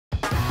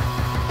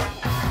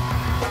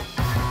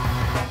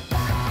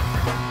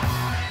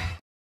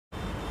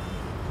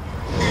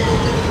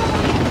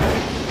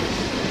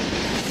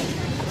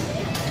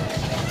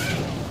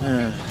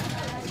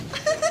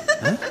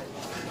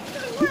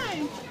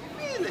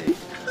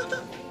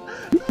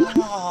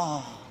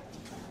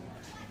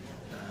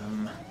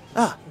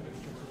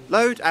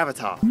Load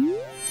avatar.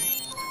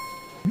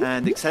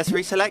 And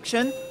accessory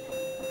selection.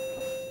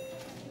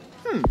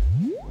 I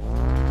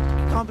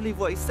can't believe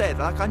what he said.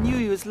 Like, I knew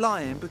he was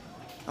lying, but...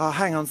 Oh,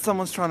 hang on,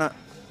 someone's trying to...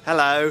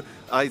 Hello,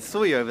 I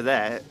saw you over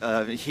there,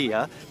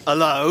 here,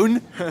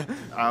 alone.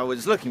 I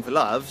was looking for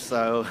love,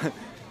 so...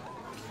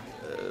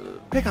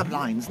 pick up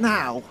lines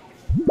now.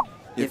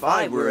 If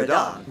I were a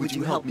dog, would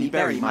you help me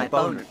bury my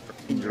boner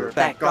in your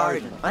back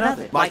garden?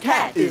 Another. My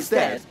cat is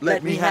dead.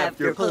 Let me have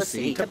your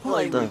pussy to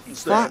play with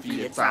instead.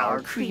 It's our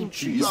cream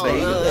cheese,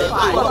 baby.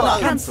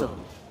 Cancel.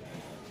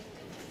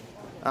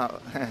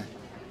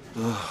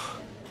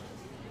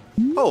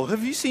 Oh,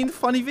 have you seen the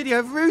funny video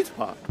of Rude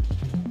Pup?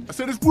 I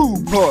said it's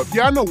rude, pup.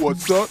 Yeah, I know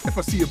what's up. If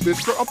I see a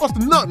bitch, girl, I'll bust a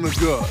nut in the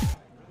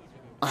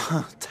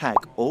gut. Tag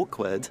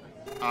awkward.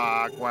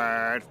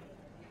 Awkward.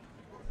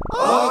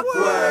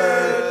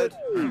 Awkward!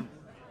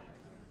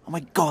 Oh my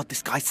god,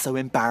 this guy's so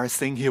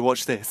embarrassing. Here,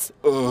 watch this.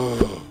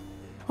 Oh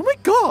my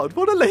god,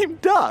 what a lame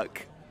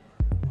duck.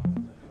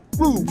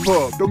 Rude,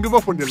 pup. Don't give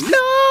up on your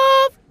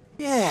love.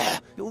 Yeah,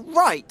 you're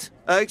right.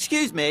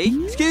 Excuse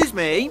me.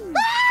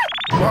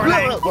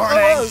 Warning,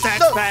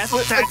 sex pass.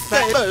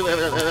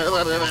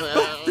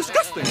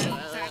 Disgusting.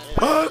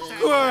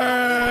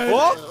 Awkward.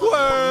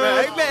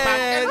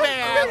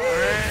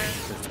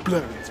 Let's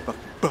blur his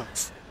fucking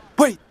butts.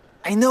 Wait,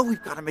 I know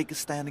we've got to make a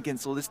stand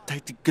against all this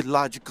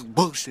technological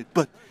bullshit,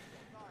 but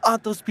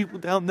aren't those people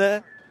down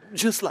there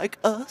just like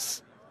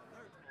us?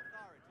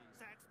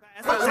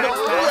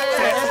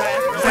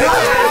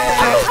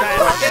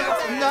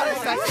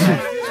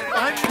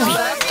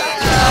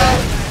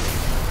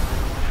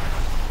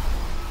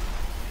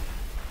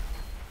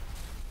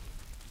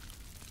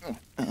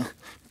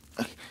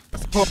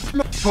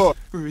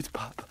 Rude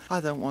Pup, I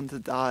don't want to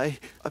die.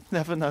 I've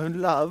never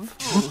known love.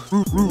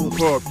 Rude,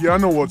 pup. Yeah, I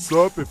know what's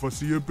up. If I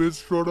see a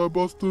bitch, try to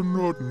bust a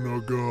nut in the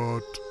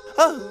gut.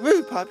 Oh,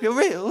 Rude Pup, you're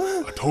real.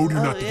 I told you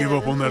not to give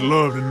up on that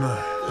love, didn't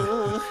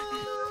I?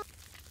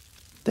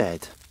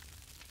 Dead.